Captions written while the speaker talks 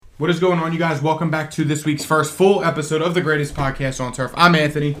What is going on, you guys? Welcome back to this week's first full episode of the greatest podcast on turf. I'm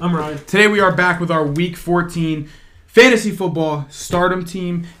Anthony. I'm Ryan. Today we are back with our Week 14 Fantasy Football Stardom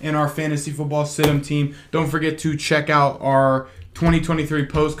team and our Fantasy Football Situm team. Don't forget to check out our 2023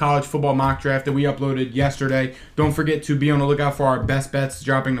 post-college football mock draft that we uploaded yesterday. Don't forget to be on the lookout for our best bets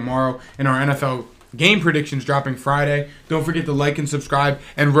dropping tomorrow and our NFL game predictions dropping Friday. Don't forget to like and subscribe.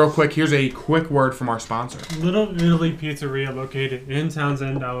 And real quick, here's a quick word from our sponsor. Little Italy Pizzeria located in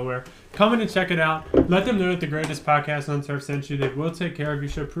Townsend, Delaware. Come in and check it out. Let them know that the greatest podcast on turf sent you. They will take care of you.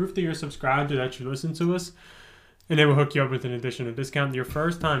 Show proof that you're subscribed or that you listen to us. And they will hook you up with an additional discount your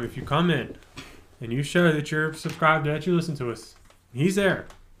first time if you come in and you show that you're subscribed or that you listen to us. He's there.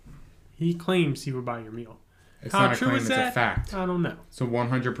 He claims he will buy your meal. It's How not a true claim, is it's that? a fact. I don't know. It's a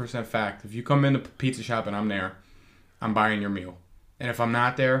 100% fact. If you come into pizza shop and I'm there, I'm buying your meal. And if I'm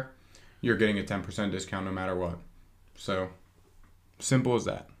not there, you're getting a 10% discount no matter what. So, simple as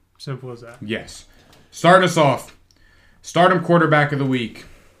that. Simple as that. Yes. Starting us off, Stardom quarterback of the week.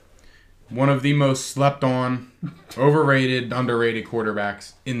 One of the most slept on, overrated, underrated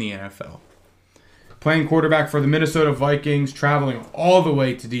quarterbacks in the NFL. Playing quarterback for the Minnesota Vikings, traveling all the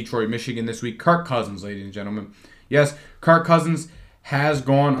way to Detroit, Michigan this week. Kirk Cousins, ladies and gentlemen. Yes, Kirk Cousins has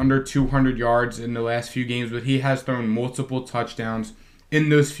gone under 200 yards in the last few games, but he has thrown multiple touchdowns in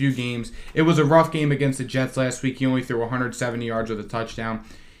those few games. It was a rough game against the Jets last week. He only threw 170 yards with a touchdown.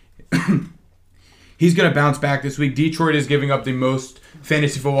 He's going to bounce back this week. Detroit is giving up the most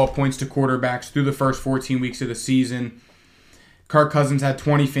fantasy football points to quarterbacks through the first 14 weeks of the season. Kirk Cousins had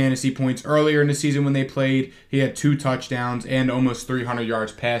 20 fantasy points earlier in the season when they played. He had 2 touchdowns and almost 300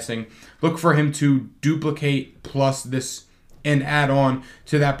 yards passing. Look for him to duplicate plus this and add on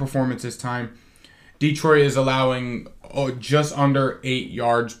to that performance this time. Detroit is allowing just under 8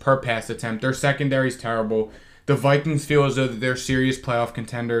 yards per pass attempt. Their secondary is terrible. The Vikings feel as though they're serious playoff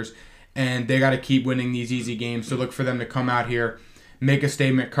contenders, and they got to keep winning these easy games. So look for them to come out here, make a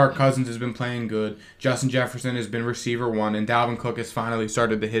statement. Kirk Cousins has been playing good. Justin Jefferson has been receiver 1, and Dalvin Cook has finally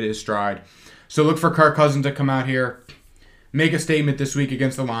started to hit his stride. So look for Kirk Cousins to come out here, make a statement this week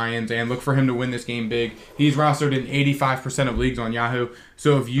against the Lions, and look for him to win this game big. He's rostered in 85% of leagues on Yahoo.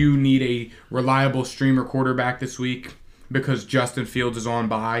 So if you need a reliable streamer quarterback this week because Justin Fields is on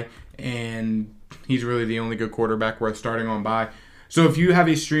bye, and he's really the only good quarterback worth starting on bye. So if you have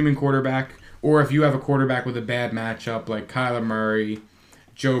a streaming quarterback, or if you have a quarterback with a bad matchup like Kyler Murray,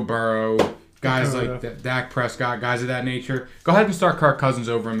 Joe Burrow, guys like that, Dak Prescott, guys of that nature, go ahead and start Kirk Cousins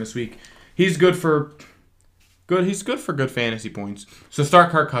over him this week. He's good for good fantasy points. So start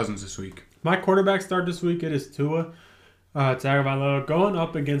Kirk Cousins this week. My quarterback start this week, it is Tua Tagovailoa going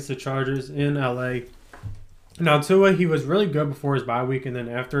up against the Chargers in LA. Now, Tua, he was really good before his bye week, and then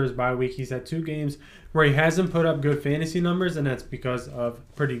after his bye week, he's had 2 games where he hasn't put up good fantasy numbers, and that's because of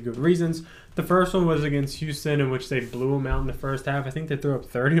pretty good reasons. The first one was against Houston, in which they blew him out in the first half. I think they threw up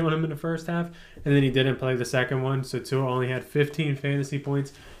 30 on him in the first half, and then he didn't play the second one, so Tua only had 15 fantasy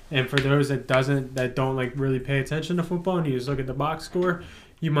points. And for those that don't like really pay attention to football and you just look at the box score,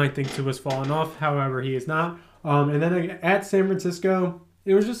 you might think Tua's fallen off. However, he is not. And then at San Francisco,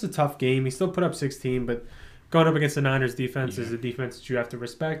 it was just a tough game. He still put up 16, but going up against the Niners defense is a defense that you have to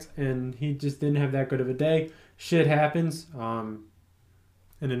respect, and he just didn't have that good of a day. Shit happens, and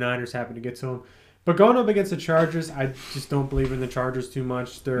the Niners happened to get to him. But going up against the Chargers, I just don't believe in the Chargers too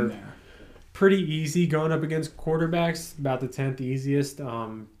much. They're pretty easy going up against quarterbacks, about the 10th easiest,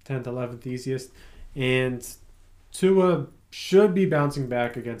 10th, 11th easiest. And Tua should be bouncing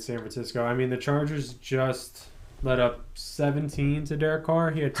back against San Francisco. I mean, the Chargers just let up 17 to Derek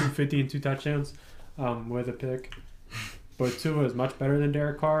Carr. He had 250 and 2 touchdowns. With a pick. But Tua is much better than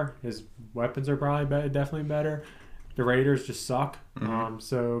Derek Carr. His weapons are probably definitely better. The Raiders just suck.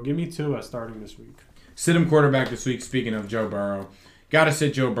 So give me Tua starting this week. Sit him quarterback this week, speaking of Joe Burrow. Got to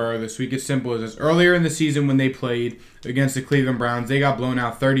sit Joe Burrow this week. It's simple as this. Earlier in the season when they played against the Cleveland Browns, they got blown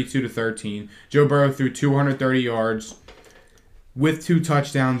out 32-13. Joe Burrow threw 230 yards with 2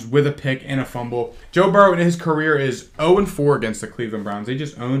 touchdowns, with a pick and a fumble. Joe Burrow in his career is 0-4 against the Cleveland Browns. They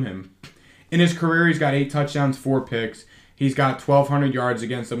just own him. In his career, he's got 8 touchdowns, 4 picks. He's got 1,200 yards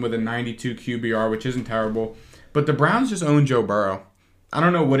against them with a 92 QBR, which isn't terrible. But the Browns just own Joe Burrow. I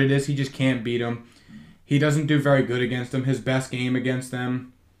don't know what it is. He just can't beat them. He doesn't do very good against them. His best game against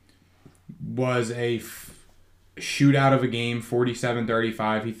them was a shootout of a game,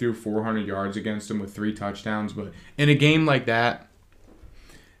 47-35. He threw 400 yards against them with 3 touchdowns. But in a game like that,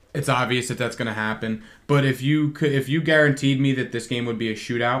 it's obvious that that's going to happen. But if you guaranteed me that this game would be a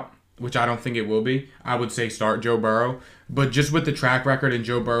shootout, which I don't think it will be, I would say start Joe Burrow. But just with the track record and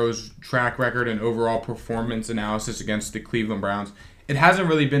Joe Burrow's track record and overall performance analysis against the Cleveland Browns, it hasn't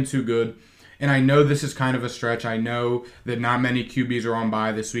really been too good. And I know this is kind of a stretch. I know that not many QBs are on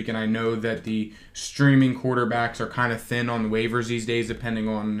bye this week, and I know that the streaming quarterbacks are kind of thin on waivers these days, depending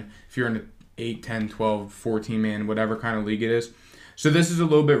on if you're in an 8, 10, 12, 14-man, whatever kind of league it is. So this is a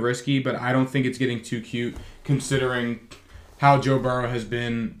little bit risky, but I don't think it's getting too cute considering how Joe Burrow has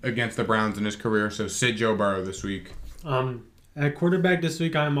been against the Browns in his career. So sit Joe Burrow this week. At quarterback this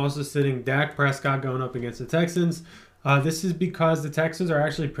week, I'm also sitting Dak Prescott going up against the Texans. This is because the Texans are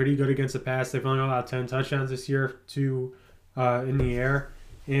actually pretty good against the pass. They've only allowed 10 touchdowns this year, 2 in the air.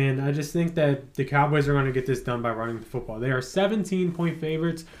 And I just think that the Cowboys are going to get this done by running the football. They are 17-point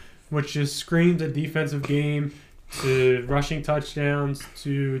favorites, which just screams a defensive game to rushing touchdowns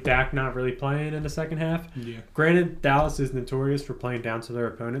to Dak not really playing in the second half. Yeah. Granted, Dallas is notorious for playing down to their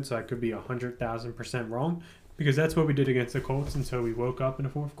opponent, so I could be 100,000% wrong because that's what we did against the Colts until we woke up in the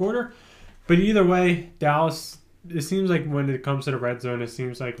fourth quarter. But either way, Dallas, it seems like when it comes to the red zone, it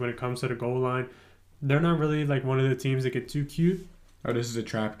seems like when it comes to the goal line, they're not really like one of the teams that get too cute. Oh, this is a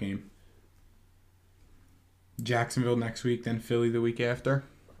trap game. Jacksonville next week, then Philly the week after.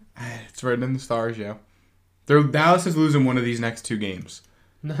 It's written in the stars, yo. Dallas is losing one of these next 2 games.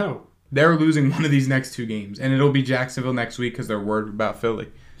 No. They're losing one of these next 2 games, and it'll be Jacksonville next week because they're worried about Philly.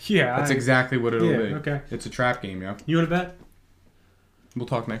 Yeah. That's exactly what it'll be. Okay. It's a trap game, yo. You want to bet? We'll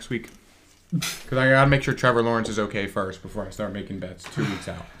talk next week. Because I got to make sure Trevor Lawrence is okay first before I start making bets 2 weeks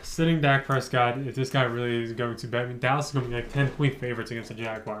out. Sitting Dak Prescott, if this guy really is going to bet, I mean, Dallas is going to be like 10-point favorites against the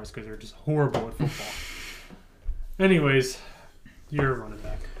Jaguars because they're just horrible at football. Anyways, you're running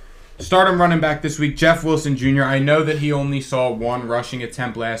back. Start him running back this week, Jeff Wilson Jr. I know that he only saw 1 rushing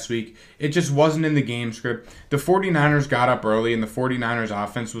attempt last week. It just wasn't in the game script. The 49ers got up early, and the 49ers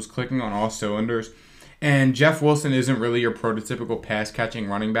offense was clicking on all cylinders. And Jeff Wilson isn't really your prototypical pass-catching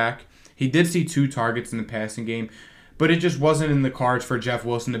running back. He did see 2 targets in the passing game, but it just wasn't in the cards for Jeff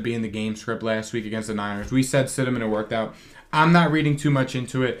Wilson to be in the game script last week against the Niners. We said sit him and it worked out. I'm not reading too much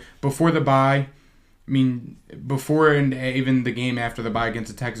into it. Before the bye, before and even the game after the bye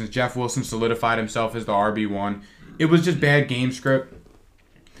against the Texans, Jeff Wilson solidified himself as the RB1. It was just bad game script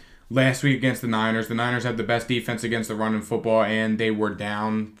last week against the Niners. The Niners had the best defense against the run in football, and they were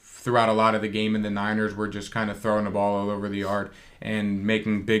down throughout a lot of the game, and the Niners were just kind of throwing the ball all over the yard and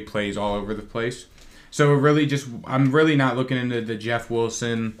making big plays all over the place. So I'm really not looking into the Jeff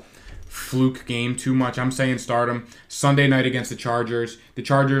Wilson fluke game too much. I'm saying start him Sunday night against the Chargers. The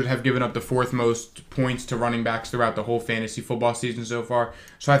Chargers have given up the 4th most points to running backs throughout the whole fantasy football season so far.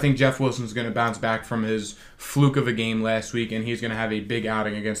 So I think Jeff Wilson's going to bounce back from his fluke of a game last week, and he's going to have a big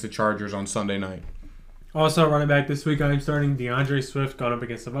outing against the Chargers on Sunday night. Also, running back this week, I'm starting DeAndre Swift going up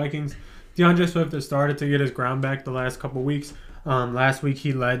against the Vikings. DeAndre Swift has started to get his ground back the last couple weeks. Last week,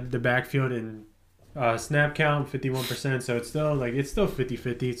 he led the backfield in snap count, 51%. So it's still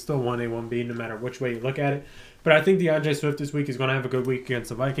 50-50. It's still 1A, 1B, no matter which way you look at it. But I think DeAndre Swift this week is going to have a good week against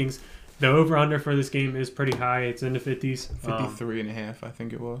the Vikings. The over-under for this game is pretty high. It's in the 50s. 53.5, I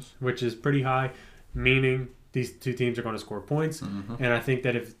think it was. Which is pretty high, meaning these 2 teams are going to score points. Mm-hmm. And I think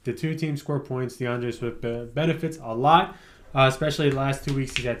that if the 2 teams score points, DeAndre Swift benefits a lot. Especially the last 2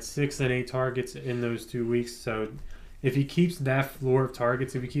 weeks, he's had 6 and 8 targets in those 2 weeks. So if he keeps that floor of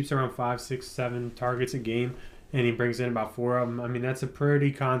targets, if he keeps around 5, 6, 7 targets a game, and he brings in about 4 of them, I mean, that's a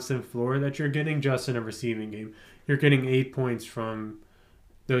pretty constant floor that you're getting just in a receiving game. You're getting 8 points from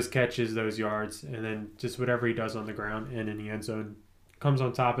those catches, those yards, and then just whatever he does on the ground and in the end zone comes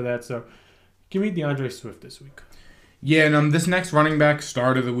on top of that. So give me DeAndre Swift this week. Yeah, and this next running back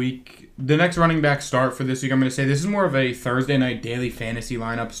start of the week, the next running back start for this week, I'm going to say this is more of a Thursday night daily fantasy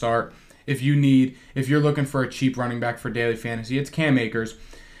lineup start. If you're looking for a cheap running back for daily fantasy, it's Cam Akers.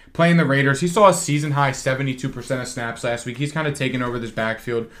 Playing the Raiders, he saw a season-high 72% of snaps last week. He's kind of taken over this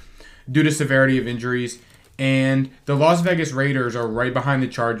backfield due to severity of injuries. And the Las Vegas Raiders are right behind the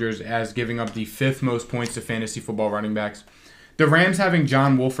Chargers as giving up the 5th most points to fantasy football running backs. The Rams having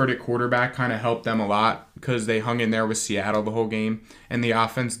John Wolford at quarterback kind of helped them a lot because they hung in there with Seattle the whole game, and the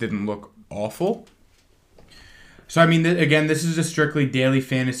offense didn't look awful. So, I mean, again, this is a strictly daily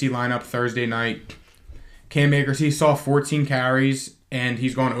fantasy lineup Thursday night. Cam Akers, he saw 14 carries, and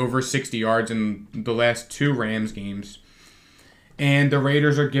he's gone over 60 yards in the last 2 Rams games. And the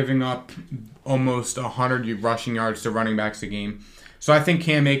Raiders are giving up almost 100 rushing yards to running backs a game. So I think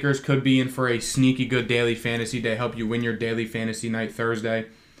Cam Akers could be in for a sneaky good daily fantasy to help you win your daily fantasy night Thursday.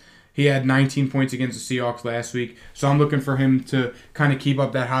 He had 19 points against the Seahawks last week. So I'm looking for him to kind of keep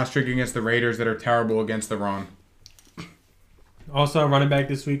up that hot streak against the Raiders that are terrible against the run. Also, running back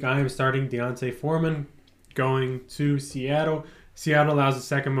this week, I am starting Deontay Foreman going to Seattle. Seattle allows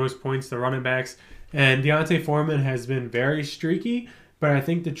the 2nd most points to running backs. And Deontay Foreman has been very streaky. But I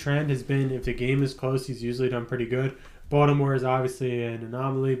think the trend has been if the game is close, he's usually done pretty good. Baltimore is obviously an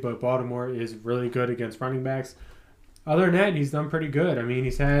anomaly, but Baltimore is really good against running backs. Other than that, he's done pretty good. I mean,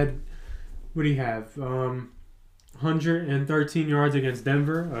 he's had, what do you have? 113 yards against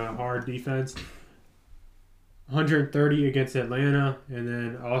Denver, a hard defense. 130 against Atlanta, and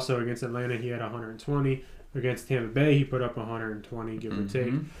then also against Atlanta he had 120. Against Tampa Bay he put up 120, give or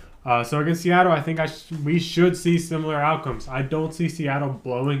take. So against Seattle, I think we should see similar outcomes. I don't see Seattle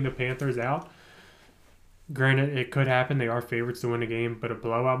blowing the Panthers out. Granted, it could happen. They are favorites to win the game, but a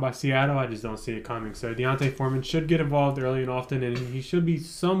blowout by Seattle, I just don't see it coming. So Deontay Foreman should get involved early and often, and he should be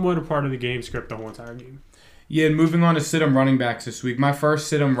somewhat a part of the game script the whole entire game. Yeah, and moving on to sit-em running backs this week. My first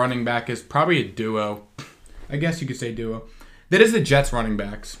sit-em running back is probably a duo. I guess you could say duo. That is the Jets running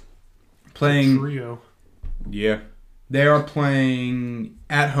backs. Playing... Trio. Yeah. They are playing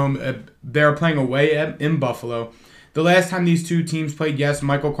at home. They are playing away in Buffalo. The last time these two teams played, yes,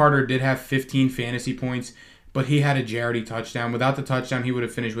 Michael Carter did have 15 fantasy points, but he had a Jarity touchdown. Without the touchdown, he would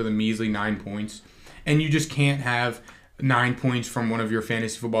have finished with a measly 9 points. And you just can't have 9 points from one of your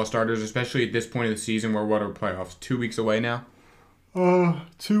fantasy football starters, especially at this point of the season where what are playoffs? 2 weeks away now?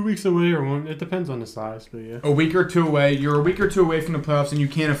 2 weeks away or one. It depends on the size, but yeah. A week or two away. You're a week or two away from the playoffs, and you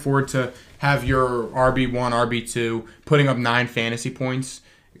can't afford to have your RB1, RB2 putting up 9 fantasy points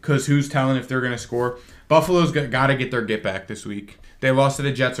because who's telling if they're going to score? Buffalo's got to get their get back this week. They lost to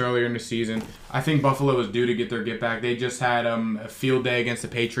the Jets earlier in the season. I think Buffalo is due to get their get back. They just had a field day against the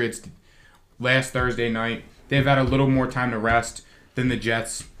Patriots last Thursday night. They've had a little more time to rest than the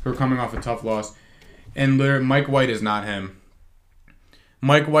Jets, who are coming off a tough loss. And Mike White is not him.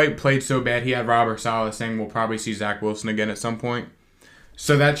 Mike White played so bad, he had Robert Saleh saying we'll probably see Zach Wilson again at some point.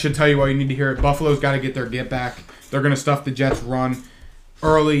 So that should tell you why you need to hear it. Buffalo's got to get their get back. They're going to stuff the Jets' run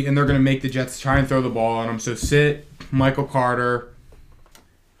early, and they're going to make the Jets try and throw the ball on them. So sit Michael Carter.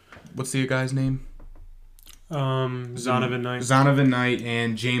 What's the guy's name? Zonovan Knight. Zonovan Knight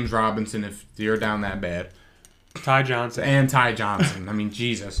and James Robinson if you're down that bad. Ty Johnson. And Ty Johnson. I mean,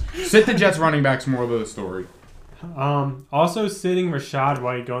 Jesus. Sit the Jets running backs, more of the story. Also sitting Rachaad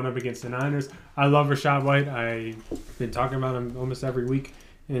White going up against the Niners. I love Rachaad White. I've been talking about him almost every week,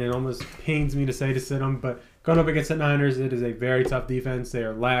 and it almost pains me to say to sit him, but going up against the Niners, it is a very tough defense. They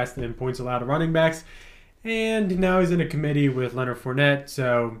are last in points allowed to running backs, and now he's in a committee with Leonard Fournette,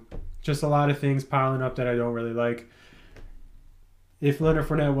 so just a lot of things piling up that I don't really like. If Leonard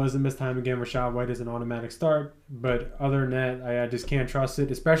Fournette was to miss time again, Rachaad White is an automatic start, but other than that, I just can't trust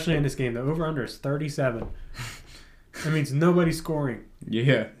it, especially in this game. The over-under is 37. That means nobody's scoring.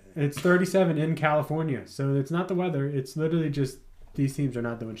 Yeah. It's 37 in California, so it's not the weather. It's literally just these teams are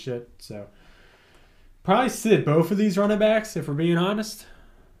not doing shit. So probably sit both of these running backs if we're being honest.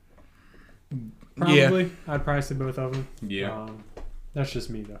 Probably. Yeah. I'd probably sit both of them. Yeah. That's just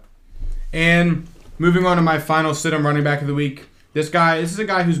me, though. And moving on to my final sit-em running back of the week. This is a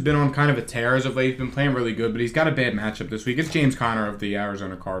guy who's been on kind of a tear as of late. He's been playing really good, but he's got a bad matchup this week. It's James Conner of the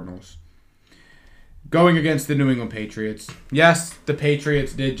Arizona Cardinals. Going against the New England Patriots. Yes, the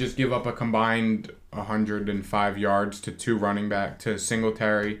Patriots did just give up a combined 105 yards to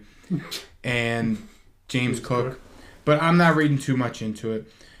Singletary and James Cook. But I'm not reading too much into it.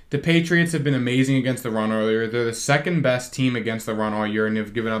 The Patriots have been amazing against the run earlier. They're the second best team against the run all year, and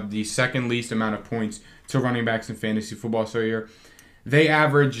they've given up the second least amount of points to running backs in fantasy football so year. They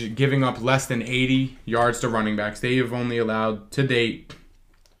average giving up less than 80 yards to running backs. They have only allowed, to date,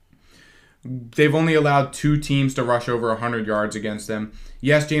 they've only allowed 2 teams to rush over 100 yards against them.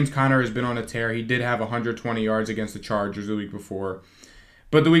 Yes, James Conner has been on a tear. He did have 120 yards against the Chargers the week before.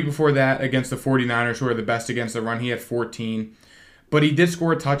 But the week before that, against the 49ers, who are the best against the run, he had 14. But he did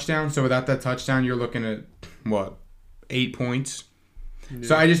score a touchdown, so without that touchdown, you're looking at, 8 points? Yeah.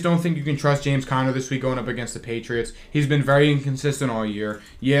 So I just don't think you can trust James Conner this week going up against the Patriots. He's been very inconsistent all year.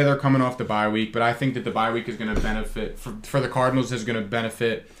 Yeah, they're coming off the bye week, but I think that the bye week is going to benefit, for the Cardinals, is going to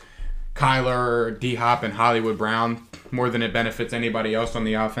benefit Kyler, D-Hop, and Hollywood Brown more than it benefits anybody else on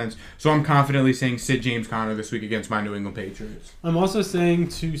the offense. So I'm confidently saying sit James Conner this week against my New England Patriots. I'm also saying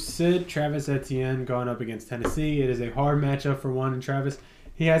to sit Travis Etienne going up against Tennessee. It is a hard matchup for one and Travis.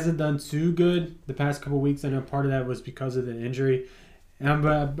 He hasn't done too good the past couple weeks. I know part of that was because of the injury.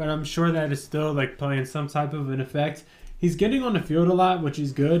 But I'm sure that is still playing some type of an effect. He's getting on the field a lot, which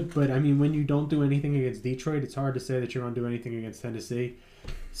is good. But, I mean, when you don't do anything against Detroit, it's hard to say that you're going to do anything against Tennessee.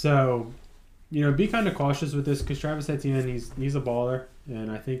 So, be kind of cautious with this because Travis Etienne, he's a baller.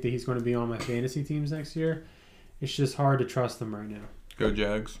 And I think that he's going to be on my fantasy teams next year. It's just hard to trust him right now. Go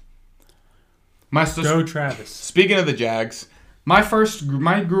Jags. Go Travis. Speaking of the Jags,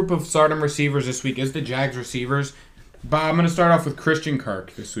 my group of stardom receivers this week is the Jags receivers. But I'm going to start off with Christian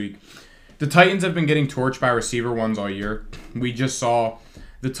Kirk this week. The Titans have been getting torched by receiver ones all year. We just saw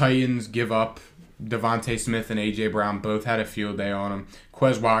the Titans give up. Devontae Smith and A.J. Brown both had a field day on them.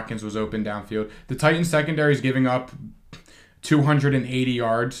 Quez Watkins was open downfield. The Titans secondary is giving up 280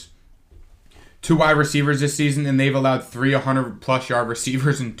 yards to wide receivers this season, and they've allowed 3 100-plus yard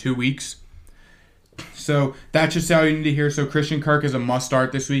receivers in 2 weeks. So that's just all you need to hear. So Christian Kirk is a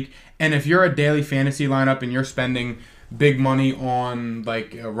must-start this week. And if you're a daily fantasy lineup and you're spending big money on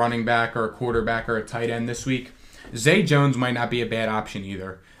like a running back or a quarterback or a tight end this week, Zay Jones might not be a bad option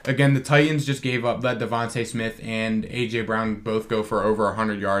either. Again, the Titans just let Devontae Smith and A.J. Brown both go for over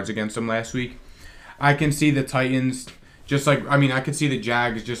 100 yards against them last week. I can see the Titans I could see the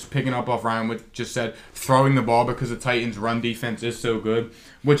Jags just picking up off Ryan, which just said, throwing the ball because the Titans' run defense is so good,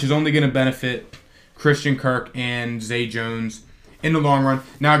 which is only going to benefit Christian Kirk and Zay Jones in the long run.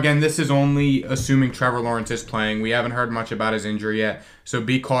 Now, again, this is only assuming Trevor Lawrence is playing. We haven't heard much about his injury yet, so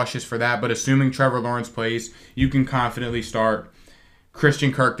be cautious for that. But assuming Trevor Lawrence plays, you can confidently start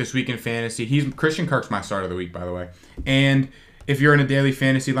Christian Kirk this week in fantasy. Christian Kirk's my start of the week, by the way. And if you're in a daily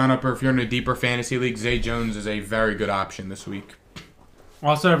fantasy lineup or if you're in a deeper fantasy league, Zay Jones is a very good option this week.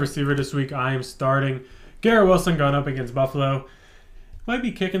 Also, at receiver this week, I am starting Garrett Wilson going up against Buffalo. Might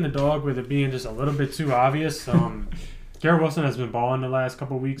be kicking the dog with it being just a little bit too obvious. Garrett Wilson has been balling the last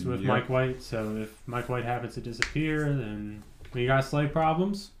couple of weeks with Mike White, so if Mike White happens to disappear, then we got slight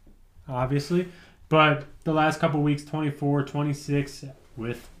problems, obviously. But the last couple of weeks, 24, 26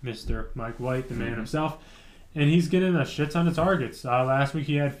 with Mr. Mike White, the man himself. And he's getting a shit ton of targets. Last week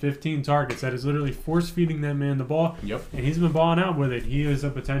he had 15 targets. That is literally force-feeding that man the ball. Yep. And he's been balling out with it. He is a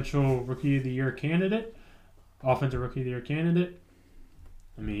potential Rookie of the Year candidate. Offensive Rookie of the Year candidate.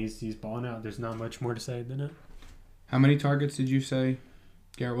 I mean, he's balling out. There's not much more to say than it. How many targets did you say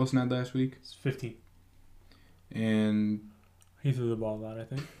Garrett Wilson had last week? It's 15. And he threw the ball a lot, I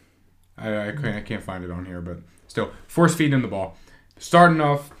think. I can't find it on here, but still, force-feeding him the ball. Starting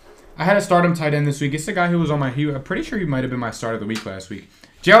off, I had to start him tight end this week. It's the guy who was on I'm pretty sure he might have been my start of the week last week.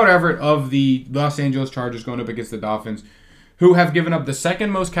 Gerald Everett of the Los Angeles Chargers going up against the Dolphins, who have given up the second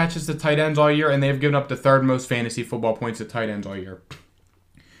most catches to tight ends all year, and they've given up the third most fantasy football points to tight ends all year.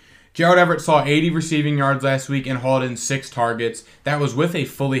 Gerald Everett saw 80 receiving yards last week and hauled in 6 targets. That was with a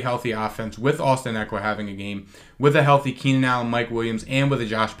fully healthy offense, with Austin Eckler having a game, with a healthy Keenan Allen, Mike Williams, and with a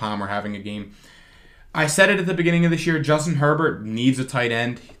Josh Palmer having a game. I said it at the beginning of this year, Justin Herbert needs a tight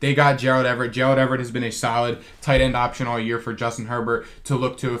end. They got Gerald Everett. Gerald Everett has been a solid tight end option all year for Justin Herbert to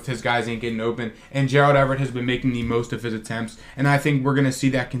look to if his guys ain't getting open. And Gerald Everett has been making the most of his attempts. And I think we're going to see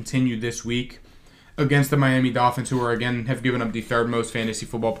that continue this week against the Miami Dolphins, who are again have given up the third most fantasy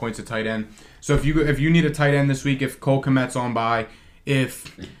football points to tight end. So if you need a tight end this week, if Cole Kmet's on bye,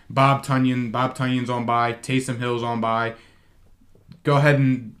 if Bob Tunyon's on bye, Taysom Hill's on bye, go ahead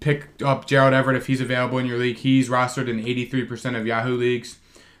and pick up Gerald Everett if he's available in your league. He's rostered in 83% of Yahoo leagues.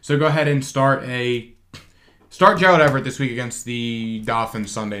 So go ahead and start Gerald Everett this week against the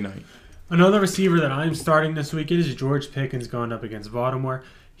Dolphins Sunday night. Another receiver that I'm starting this week is George Pickens going up against Baltimore.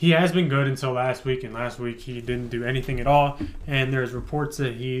 He has been good until last week, and last week he didn't do anything at all. And there's reports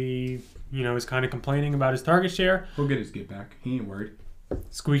that he, is kind of complaining about his target share. He'll get his get back. He ain't worried.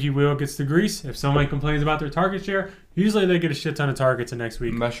 Squeaky wheel gets the grease. If someone complains about their target share, usually they get a shit ton of targets the next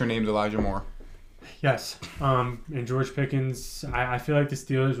week. Unless your name's Elijah Moore. Yes. And George Pickens, I feel like the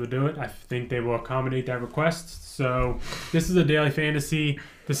Steelers would do it. I think they will accommodate that request. So this is a daily fantasy.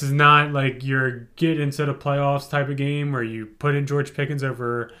 This is not like your get into the playoffs type of game where you put in George Pickens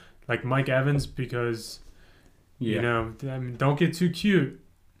over like Mike Evans because, don't get too cute.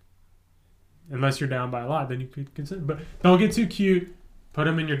 Unless you're down by a lot, then you could consider. But don't get too cute. Put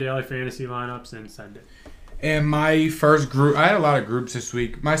him in your daily fantasy lineups and send it. And my first group, I had a lot of groups this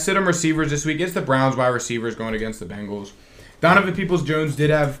week. My sit-em receivers this week is the Browns wide receivers going against the Bengals. Donovan Peoples-Jones did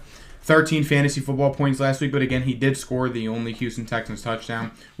have 13 fantasy football points last week, but again, he did score the only Houston Texans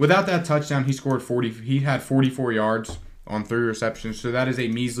touchdown. Without that touchdown, he had 44 yards on 3 receptions, so that is a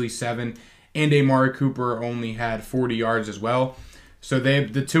measly 7. And Amari Cooper only had 40 yards as well. So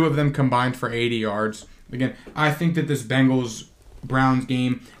the two of them combined for 80 yards. Again, I think that this Bengals-Browns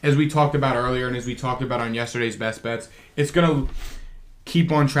game, as we talked about earlier and as we talked about on yesterday's Best Bets, it's going to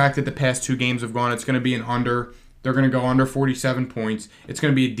keep on track that the past 2 games have gone. It's going to be an under. They're going to go under 47 points. It's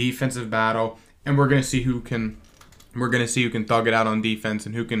going to be a defensive battle, and we're going to see who can thug it out on defense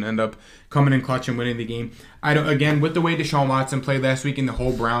and who can end up coming in clutch and winning the game. With the way Deshaun Watson played last week in the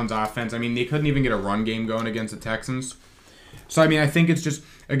whole Browns offense, they couldn't even get a run game going against the Texans. So, I think it's just,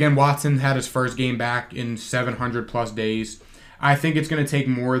 again, Watson had his first game back in 700-plus days. I think it's going to take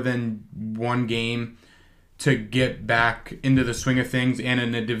more than one game to get back into the swing of things. And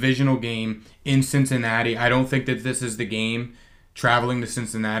in a divisional game in Cincinnati, I don't think that this is the game, traveling to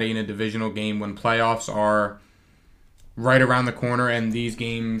Cincinnati in a divisional game when playoffs are right around the corner and these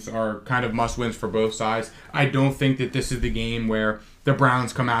games are kind of must-wins for both sides. I don't think that this is the game where the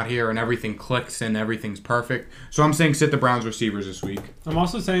Browns come out here and everything clicks and everything's perfect. So I'm saying sit the Browns receivers this week. I'm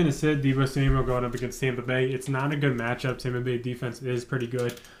also saying to sit Deebo Samuel going up against Tampa Bay. It's not a good matchup. Tampa Bay defense is pretty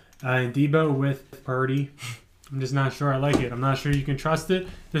good. And Deebo with Purdy, I'm just not sure I like it. I'm not sure you can trust it.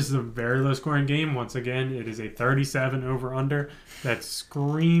 This is a very low-scoring game. Once again, it is a 37 over-under that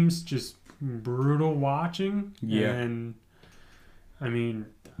screams just brutal watching. Yeah. And, I mean,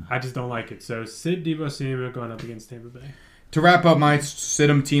 I just don't like it. So sit Deebo Samuel going up against Tampa Bay. To wrap up my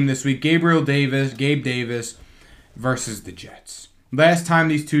sit-em team this week, Gabe Davis versus the Jets. Last time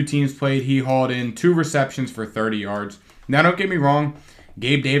these two teams played, he hauled in 2 receptions for 30 yards. Now, don't get me wrong.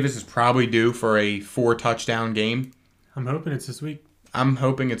 Gabe Davis is probably due for a 4-touchdown game. I'm hoping it's this week. I'm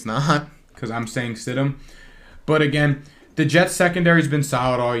hoping it's not because I'm saying sit him. But again, the Jets secondary's been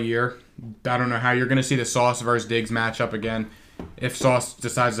solid all year. I don't know how you're going to see the Sauce versus Diggs matchup again if Sauce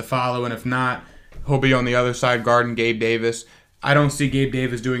decides to follow, and if not, he'll be on the other side guarding Gabe Davis. I don't see Gabe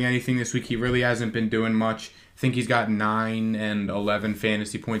Davis doing anything this week. He really hasn't been doing much. I think he's got 9 and 11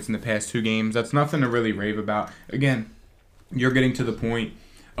 fantasy points in the past 2 games. That's nothing to really rave about. Again, you're getting to the point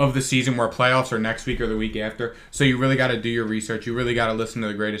of the season where playoffs are next week or the week after. So you really got to do your research. You really got to listen to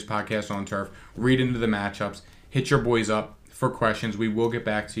the greatest podcast on turf. Read into the matchups. Hit your boys up for questions. We will get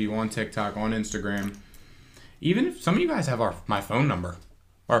back to you on TikTok, on Instagram. Even if some of you guys have my phone number.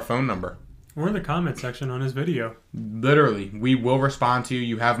 Our phone number. Or in the comment section on his video. Literally. We will respond to you.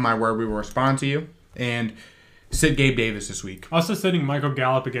 You have my word. We will respond to you. And sit Gabe Davis this week. Also sitting Michael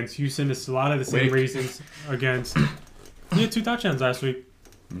Gallup against Houston. It's a lot of the same reasons against... He had 2 touchdowns last week.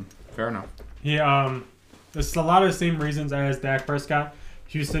 Fair enough. It's a lot of the same reasons as Dak Prescott.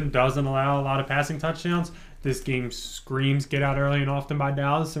 Houston doesn't allow a lot of passing touchdowns. This game screams get out early and often by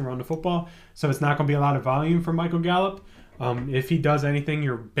Dallas and run the football. So it's not going to be a lot of volume for Michael Gallup. If he does anything,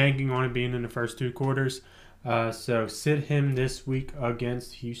 you're banking on it being in the first 2 quarters. So sit him this week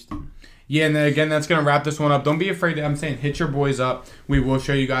against Houston. Yeah, and then again, that's going to wrap this one up. Don't be afraid I'm saying hit your boys up. We will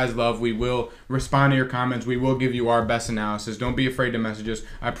show you guys love. We will respond to your comments. We will give you our best analysis. Don't be afraid to message us.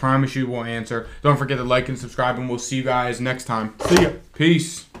 I promise you we'll answer. Don't forget to like and subscribe, and we'll see you guys next time. See ya.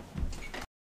 Peace.